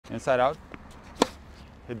inside out.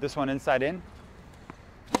 Hit this one inside in.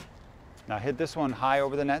 Now hit this one high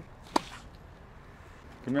over the net.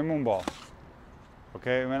 Give me a moon ball.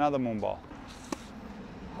 Okay, give me another moon ball.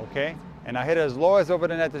 Okay, and now hit it as low as over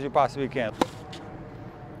the net as you possibly can.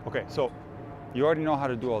 Okay, so you already know how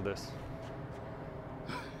to do all this.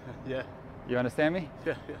 Yeah. You understand me?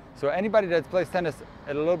 Yeah, yeah. So anybody that plays tennis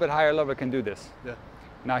at a little bit higher level can do this. Yeah.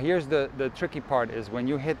 Now here's the tricky part is when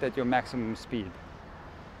you hit at your maximum speed.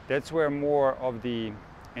 That's where more of the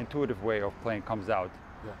intuitive way of playing comes out.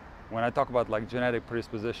 Yeah. When I talk about like genetic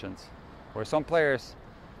predispositions, where some players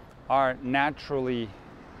are naturally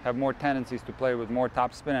have more tendencies to play with more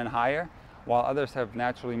topspin and higher, while others have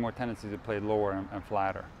naturally more tendencies to play lower and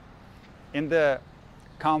flatter. In the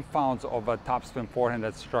confounds of a topspin forehand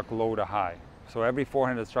that's struck low to high. So every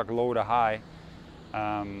forehand that's struck low to high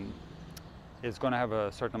is going to have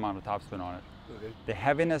a certain amount of topspin on it. Okay. The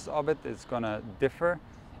heaviness of it is going to differ,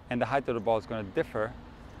 and the height of the ball is going to differ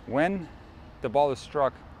when the ball is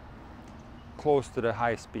struck close to the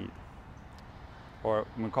high speed, or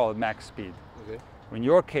we call it max speed. Okay. In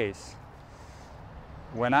your case,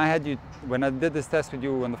 when I did this test with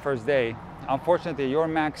you on the first day, unfortunately your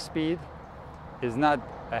max speed is not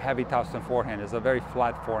a heavy topspin forehand, it's a very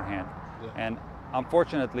flat forehand. Yeah. And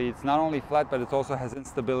unfortunately it's not only flat, but it also has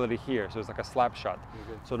instability here, so it's like a slap shot.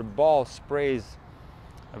 Okay. So the ball sprays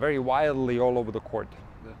very wildly all over the court.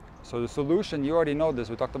 Yeah. So the solution, you already know this,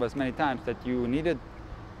 we talked about this many times, that you needed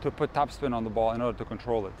to put topspin on the ball in order to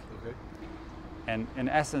control it. Okay. And in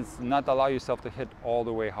essence, not allow yourself to hit all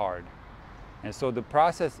the way hard. And so the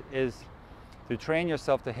process is to train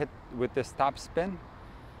yourself to hit with this topspin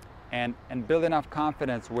and build enough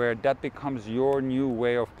confidence where that becomes your new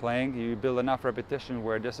way of playing. You build enough repetition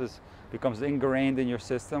where this becomes ingrained in your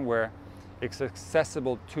system, where it's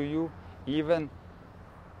accessible to you, even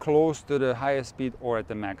close to the highest speed or at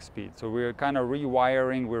the max speed. So we're kind of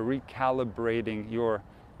rewiring, we're recalibrating your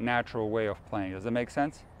natural way of playing. Does that make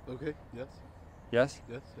sense? Okay, yes. Yes?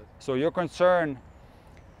 Yes, yes. So your concern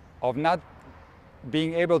of not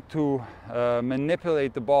being able to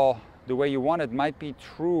manipulate the ball the way you want it might be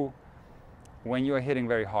true when you're hitting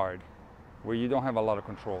very hard, where you don't have a lot of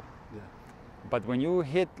control. Yeah. But when you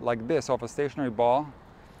hit like this off a stationary ball,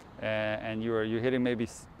 and you're hitting maybe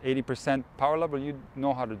 80% power level, you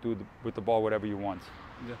know how to do with the ball whatever you want.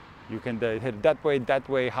 Yeah. You can hit it that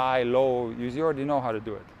way, high, low. You already know how to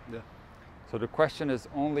do it. Yeah. So the question is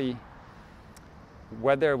only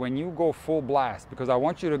whether when you go full blast, because I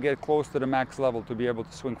want you to get close to the max level to be able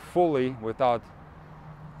to swing fully without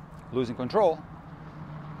losing control.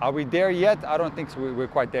 Are we there yet? I don't think so. We're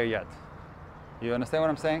quite there yet. You understand what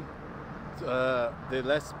I'm saying? The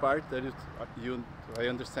last part that I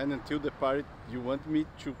understand until the part you want me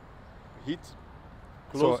to hit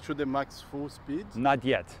close to the max full speed? Not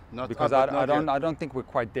yet, because I don't think we're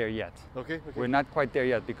quite there yet. Okay, okay. We're not quite there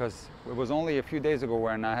yet because it was only a few days ago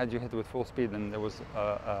when I had you hit with full speed and there was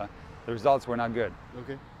the results were not good.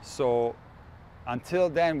 Okay. So until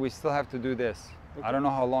then, we still have to do this. Okay. I don't know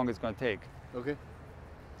how long it's going to take. Okay.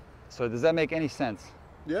 So does that make any sense?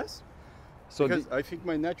 Yes. So because I think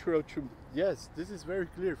my natural yes, this is very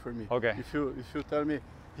clear for me. Okay. If you tell me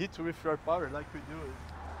hit with your power like we do,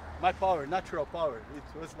 my power, natural power,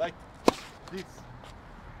 it was like this.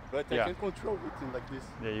 But I can control it in like this.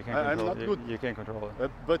 Yeah, you can control it. I'm not good. You can control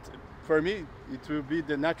it. But for me, it will be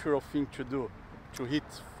the natural thing to do, to hit.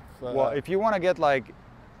 Well, if you want to get like,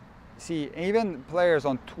 see, even players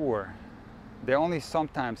on tour, they only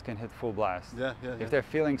sometimes can hit full blast. Yeah, yeah. If they're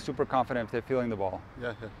feeling super confident, if they're feeling the ball.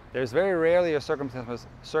 Yeah, yeah. There's very rarely a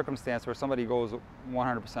circumstance where somebody goes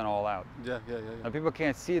 100% all out. Yeah, yeah, yeah. Now people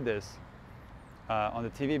can't see this on the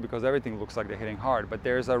TV because everything looks like they're hitting hard, but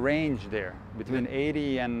there's a range there between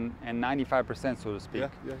 80 and 95%, so to speak. Yeah,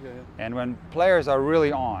 yeah, yeah, yeah. And when players are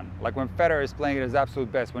really on, like when Federer is playing at his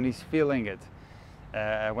absolute best, when he's feeling it,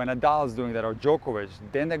 when Nadal is doing that, or Djokovic,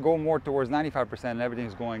 then they go more towards 95% and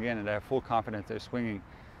everything's going in and they have full confidence, they're swinging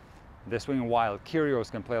wild.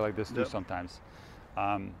 Kyrgios can play like this too sometimes.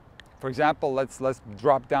 For example, let's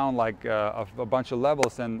drop down like a bunch of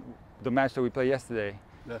levels, and the match that we played yesterday.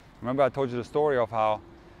 Yeah. Remember I told you the story of how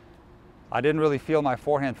I didn't really feel my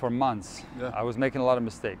forehand for months. Yeah. I was making a lot of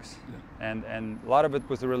mistakes. Yeah. And a lot of it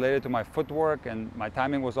was related to my footwork, and my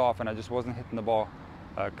timing was off, and I just wasn't hitting the ball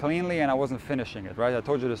cleanly, and I wasn't finishing it, right? I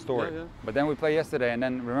told you the story. Yeah, yeah. But then we played yesterday, and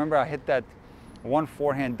then remember I hit that one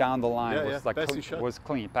forehand down the line, was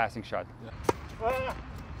clean, passing shot. Yeah.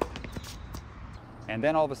 And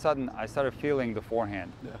then all of a sudden I started feeling the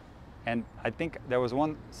forehand. Yeah. And I think there was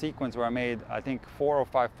one sequence where I made, I think, 4 or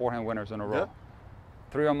 5 forehand winners in a row. Yeah.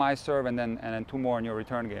 3 on my serve and then 2 more in your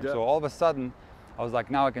return game. Yeah. So all of a sudden I was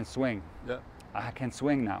like, now I can swing. Yeah. I can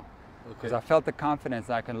swing now. Because Okay. I felt the confidence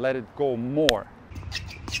and I can let it go more.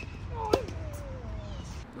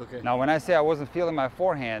 Okay. Now, when I say I wasn't feeling my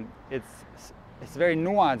forehand, it's very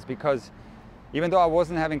nuanced, because even though I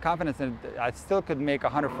wasn't having confidence in it, I still could make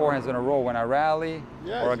 100 forehands in a row when I rally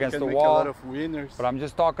Yeah, or you against can the make wall. a lot of winners. But I'm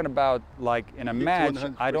just talking about, like, in a Hit match,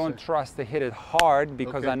 100%. I don't trust to hit it hard,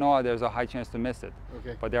 because Okay. I know there's a high chance to miss it.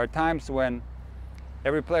 Okay. But there are times when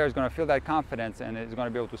every player is going to feel that confidence and is going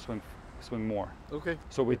to be able to swing more. Okay.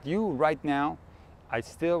 So with you right now, I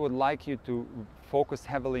still would like you to focus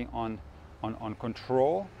heavily on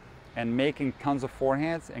control and making tons of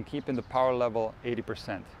forehands and keeping the power level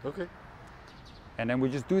 80%. Okay. And then we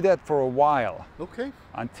just do that for a while Okay.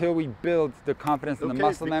 until we build the confidence and the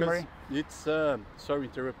muscle because memory. It's sorry,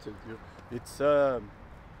 interrupted you. It's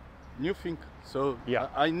new thing. So Yeah.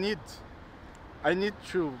 I need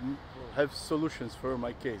to have solutions for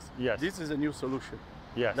my case. Yes. This is a new solution.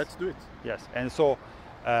 Yes. Let's do it. Yes. And so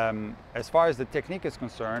as far as the technique is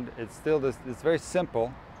concerned, it's still this. It's very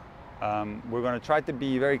simple. We're going to try to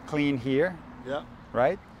be very clean here, Yeah.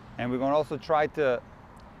 right? And we're going to also try to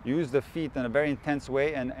use the feet in a very intense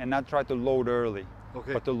way and not try to load early,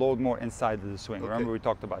 Okay. but to load more inside of the swing. Okay. Remember we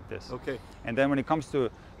talked about this. Okay. And then when it comes to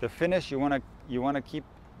the finish, you want to keep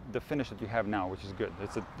the finish that you have now, which is good.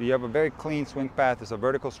 You have a very clean swing path. It's a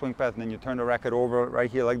vertical swing path, and then you turn the racket over right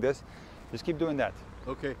here like this. Just keep doing that.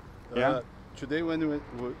 Okay. Yeah. Today when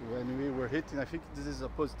we were hitting, I think this is a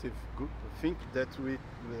positive good thing that we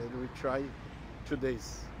try 2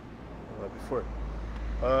 days before.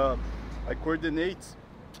 I coordinate.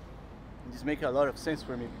 This makes a lot of sense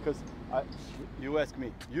for me, because you ask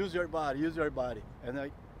me, use your body, and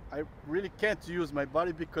I really can't use my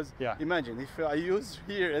body, because Yeah. imagine if I use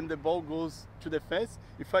here and the ball goes to the fence,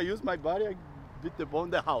 if I use my body, I beat the ball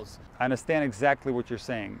in the house. I understand exactly what you're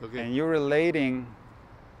saying. Okay. And you're relating,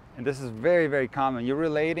 and this is very, very common, you're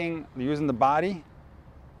relating using the body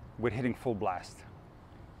with hitting full blast.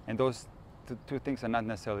 And those two things are not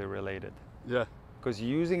necessarily related. Yeah. Because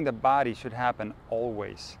using the body should happen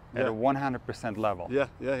always at Yeah. a 100% level. Yeah.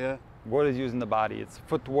 Yeah. Yeah. What is using the body? It's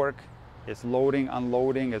footwork, it's loading,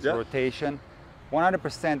 unloading, it's Yeah. rotation.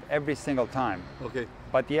 100% every single time. Okay.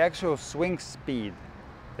 But the actual swing speed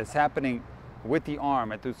that's happening with the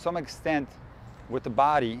arm, and to some extent with the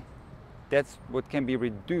body, that's what can be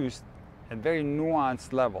reduced at very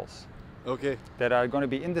nuanced levels Okay. that are going to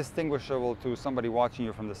be indistinguishable to somebody watching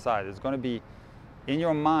you from the side. It's going to be, in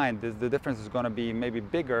your mind, the difference is going to be maybe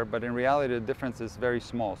bigger, but in reality the difference is very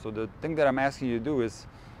small. So the thing that I'm asking you to do is,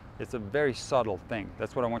 it's a very subtle thing.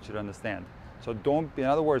 That's what I want you to understand. So in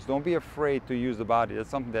other words, don't be afraid to use the body.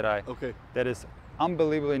 That's something that is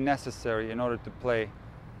unbelievably necessary in order to play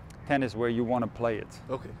tennis where you want to play it.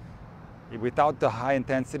 Okay. Without the high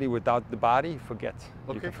intensity, without the body, forget.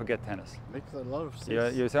 You Okay. can forget tennis. Makes a lot of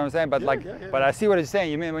sense. You see what I'm saying? But Yeah, but I see what you're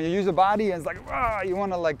saying. You mean when you use the body, and it's like, you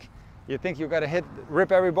want to you think you got to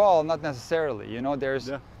rip every ball? Not necessarily. You know,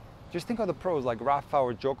 just think of the pros like Rafa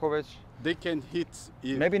or Djokovic. They can hit.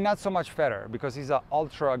 Maybe not so much Federer, because he's an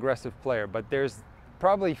ultra aggressive player, but there's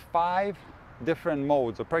probably 5 different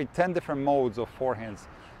modes, or probably 10 different modes of forehands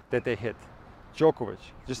that they hit.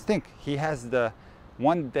 Djokovic, just think, he has the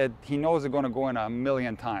one that he knows is going to go in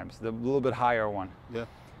 1,000,000 times, the little bit higher one. Yeah.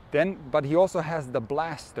 But he also has the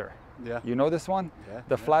blaster. Yeah. You know this one? Yeah,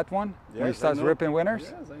 The yeah. flat one? Yes, Where he starts I know. ripping winners?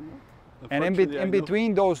 Yes, I know. And Unfortunately, I in know.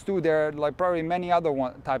 between those two, there are like probably many other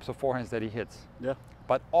types of forehands that he hits. Yeah.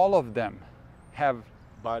 But all of them have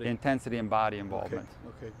Body. intensity and body involvement.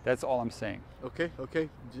 Okay. That's all I'm saying. Okay. Okay.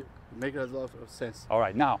 Make a lot of sense. All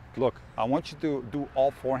right, now, look, I want you to do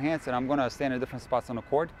all forehands, and I'm going to stand in different spots on the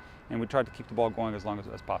court, and we try to keep the ball going as long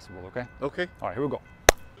as possible, okay? Okay. All right, here we go.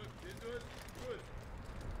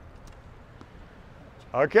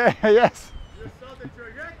 Okay, yes. You saw the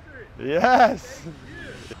trajectory. Yes.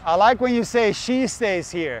 I like when you say she stays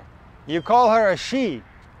here. You call her a she.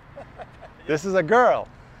 This is a girl.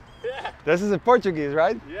 Yeah. This is in Portuguese,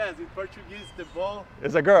 right? Yes, in Portuguese, the ball.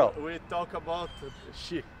 It's a girl. We talk about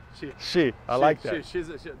she. She. I like that. She.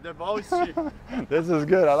 The ball is she. This is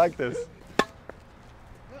good. I like this.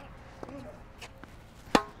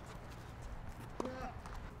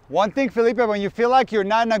 One thing, Felipe, when you feel like you're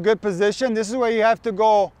not in a good position, this is where you have to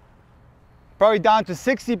go probably down to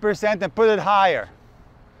 60% and put it higher.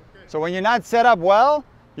 Okay. So when you're not set up well,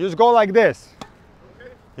 you just go like this.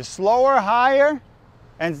 Okay. You're slower, higher,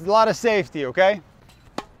 and a lot of safety, okay?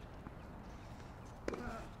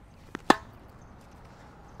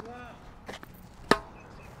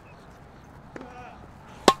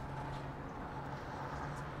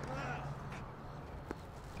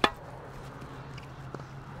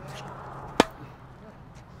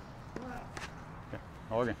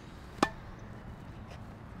 Okay.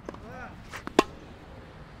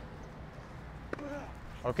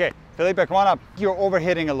 Okay, Felipe, come on up. You're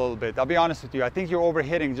overhitting a little bit. I'll be honest with you. I think you're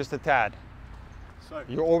overhitting just a tad. Sorry.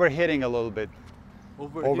 You're overhitting a little bit.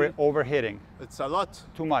 Overhitting. It's a lot.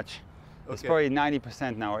 Too much. Okay. It's probably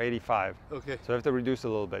 90% now, or 85. Okay. So you have to reduce a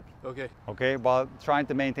little bit. Okay. Okay, while trying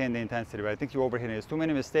to maintain the intensity. But I think you're overhitting. There's too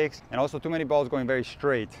many mistakes and also too many balls going very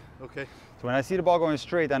straight. Okay. So when I see the ball going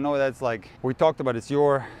straight, I know that's like we talked about. It's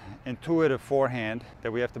your intuitive forehand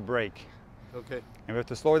that we have to break. Okay. And we have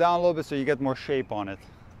to slow down a little bit so you get more shape on it.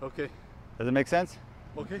 Okay. Does it make sense?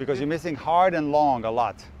 Okay. Because you're missing hard and long a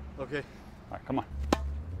lot. Okay. All right, come on.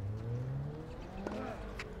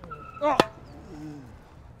 Oh.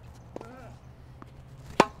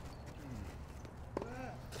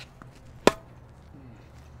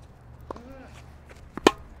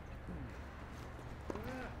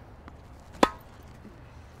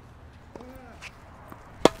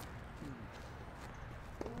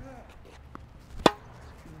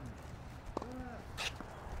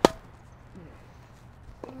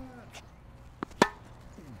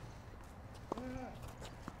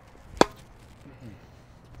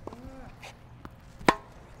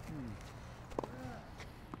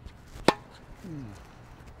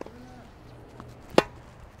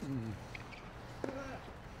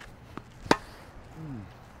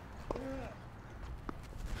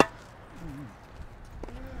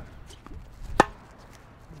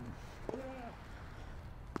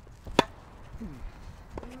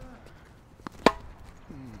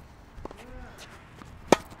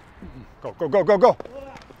 Go, go, go, go, go.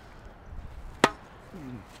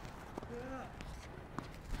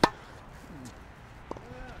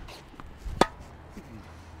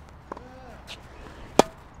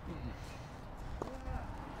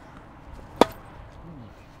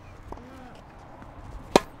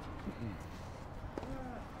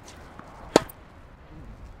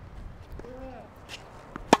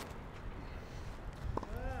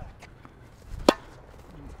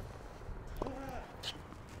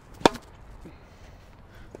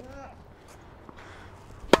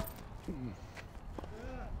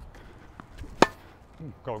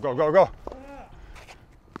 Go, go, go, go.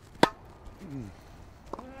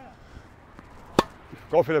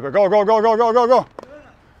 Go, Felipe. Go, go, go, go, go, go, go.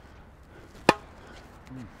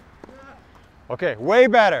 Okay, way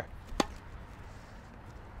better.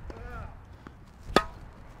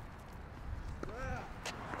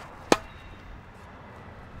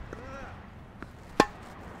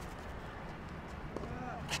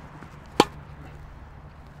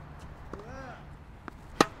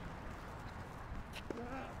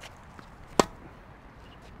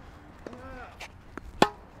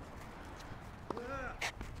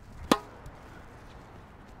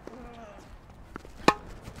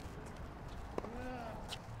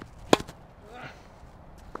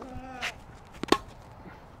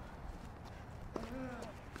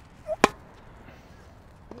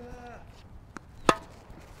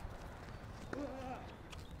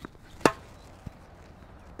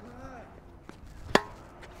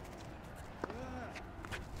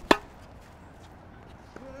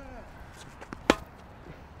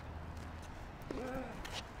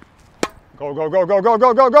 Go, go, go, go, go,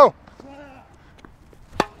 go, go, go.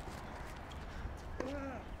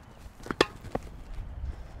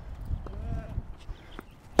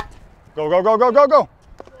 Go, go, go, go, go, go.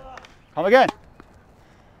 Come again.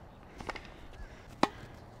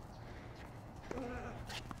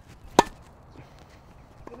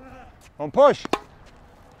 Don't push.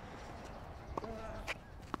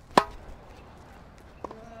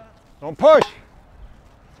 Don't push.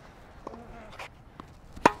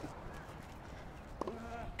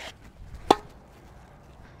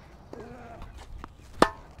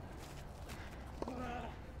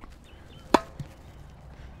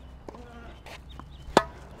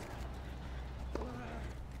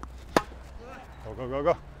 Go, go, go,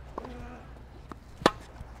 go.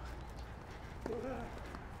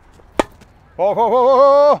 Whoa, whoa, whoa,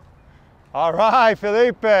 whoa. All right,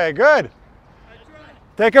 Felipe, good.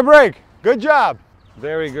 Take a break. Good job.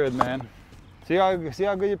 Very good, man. See how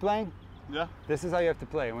good you're playing? Yeah. This is how you have to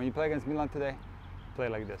play. When you play against Milan today, play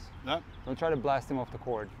like this. Yeah. Don't try to blast him off the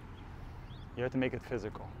court. You have to make it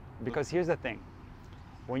physical. Because here's the thing.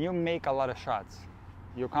 When you make a lot of shots,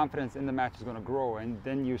 your confidence in the match is going to grow, and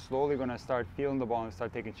then you're slowly going to start feeling the ball and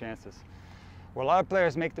start taking chances. Well, a lot of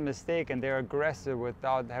players make the mistake and they're aggressive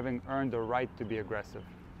without having earned the right to be aggressive.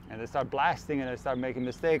 And they start blasting and they start making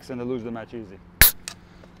mistakes and they lose the match easy.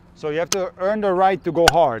 So you have to earn the right to go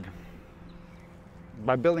hard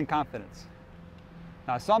by building confidence.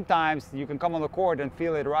 Now sometimes you can come on the court and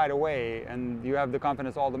feel it right away and you have the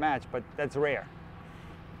confidence all the match, but that's rare.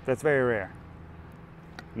 That's very rare.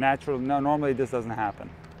 Normally this doesn't happen.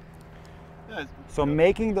 Yeah, So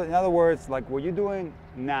making the, in other words, like what you're doing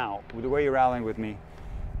now, with the way you're rallying with me,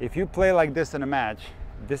 if you play like this in a match,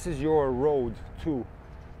 this is your road to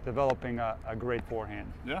developing a great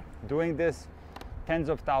forehand. Yeah. Doing this tens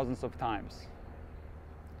of thousands of times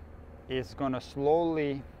is going to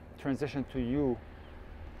slowly transition to you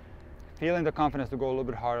feeling the confidence to go a little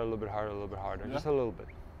bit harder, a little bit harder, a little bit harder, just a little bit.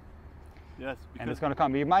 Yes. And it's going to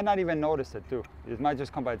come. You might not even notice it too. It might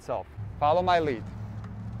just come by itself. Follow my lead.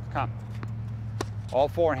 Come. All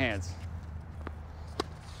four hands.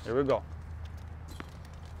 Here we go.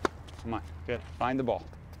 Come on, good. Find the ball.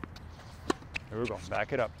 Here we go.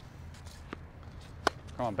 Back it up.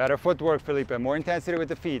 Come on, better footwork, Felipe. More intensity with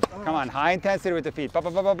the feet. Come on, high intensity with the feet. Up,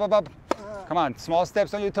 up, up, up, up, up. Come on, small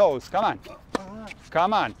steps on your toes. Come on.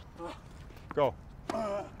 Come on. Go.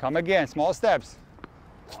 Come again, small steps.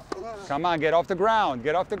 Come on, get off the ground.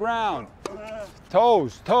 Get off the ground.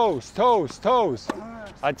 Toes, toes, toes, toes.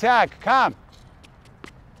 Attack, come.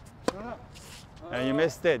 And you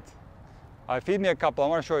missed it. All right, feed me a couple. I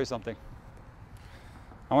want to show you something.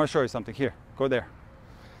 I want to show you something. Here, go there.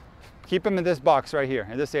 Keep him in this box right here,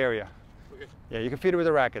 in this area. Okay. Yeah, you can feed it with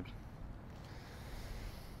a racket.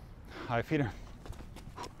 All right, feed him.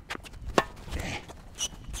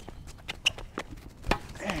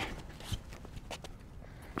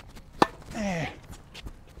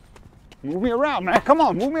 Move me around, man. Come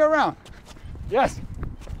on, move me around. Yes.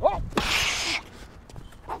 Oh.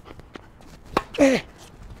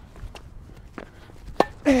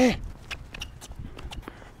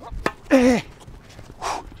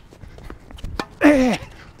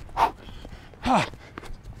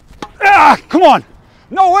 Come on.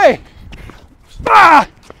 No way. Ah!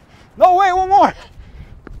 No way, one more.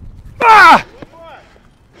 Ah!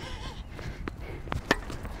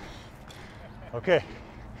 Okay.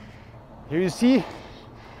 Here you see,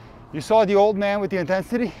 you saw the old man with the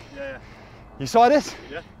intensity? Yeah. You saw this?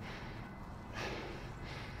 Yeah.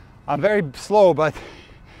 I'm very slow, but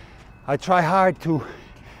I try hard to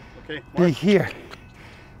be here,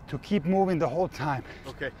 to keep moving the whole time.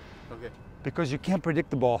 Okay, okay. Because you can't predict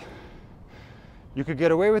the ball. You could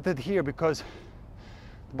get away with it here because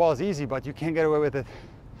the ball is easy, but you can't get away with it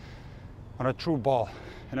on a true ball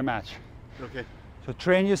in a match. Okay. So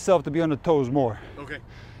train yourself to be on the toes more. Okay.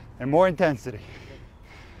 And more intensity.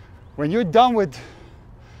 When you're done with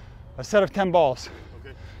a set of 10 balls,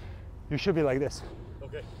 you should be like this.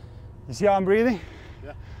 Okay. You see how I'm breathing?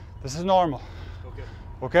 Yeah. This is normal. Okay.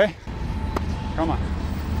 Okay? Come on.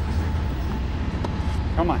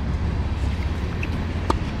 Come on.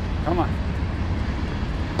 Come on.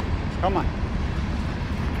 Come on.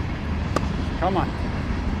 Come on.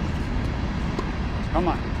 Come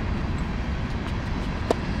on.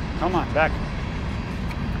 Come on, back.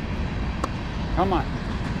 Come on.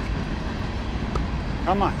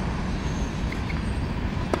 Come on.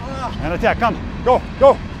 And attack, come. Go,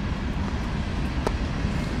 go.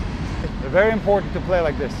 It's very important to play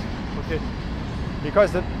like this. Okay.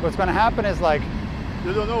 Because what's going to happen is like,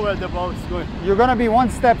 you don't know where the ball is going. You're going to be one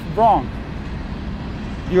step wrong.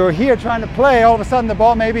 You're here trying to play, all of a sudden the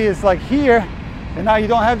ball maybe is like here, and now you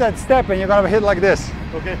don't have that step and you're going to hit like this.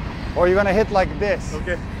 Okay. Or you're going to hit like this.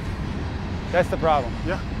 Okay. That's the problem.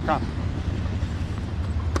 Yeah. Come.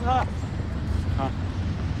 Come.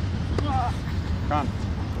 Come.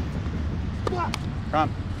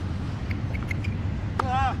 Come.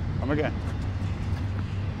 Come again.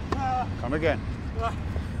 Come again.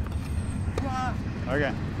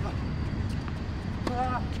 Again.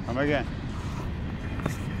 Come again.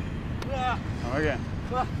 Come again.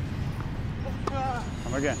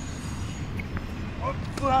 Come again.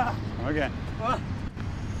 Come again.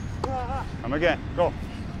 Come again. Go.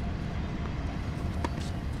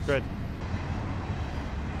 Good.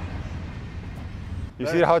 You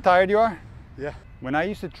see how tired you are? Yeah. When I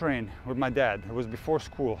used to train with my dad, it was before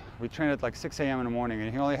school. We trained at like 6 a.m. in the morning,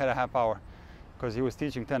 and he only had a half hour because he was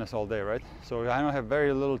teaching tennis all day, right? So I don't have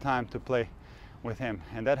very little time to play with him.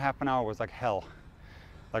 And that half an hour was like hell.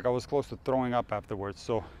 Like I was close to throwing up afterwards.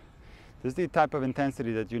 So this is the type of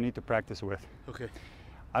intensity that you need to practice with. Okay.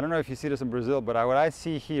 I don't know if you see this in Brazil, but what I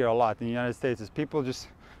see here a lot in the United States is people just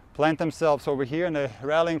plant themselves over here and they're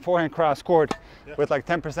rallying forehand cross court with like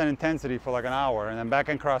 10% intensity for like an hour, and then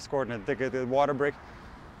backhand cross court and they take a water break.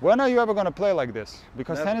 When are you ever going to play like this?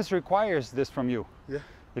 Because Never. tennis requires this from you. Yeah.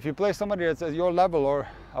 If you play somebody that's at your level or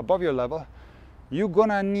above your level, you're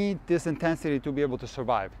gonna need this intensity to be able to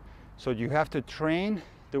survive. So you have to train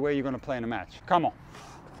the way you're gonna play in a match. Come on.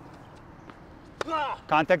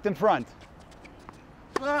 Contact in front.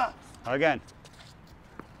 Again.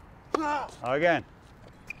 Again.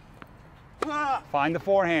 Find the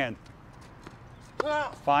forehand.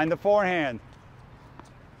 Find the forehand.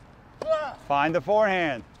 Find the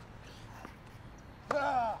forehand.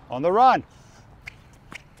 On the run.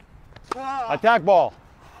 Attack ball.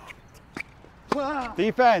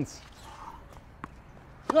 Defense.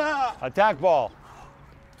 Attack ball.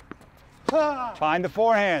 Find the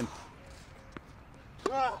forehand.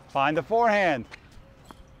 Find the forehand.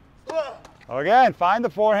 Again, find the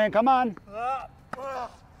forehand. Come on.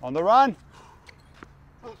 On the run.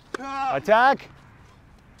 Attack.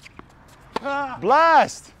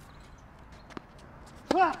 Blast.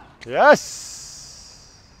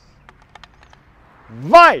 Yes.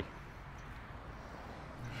 Vai.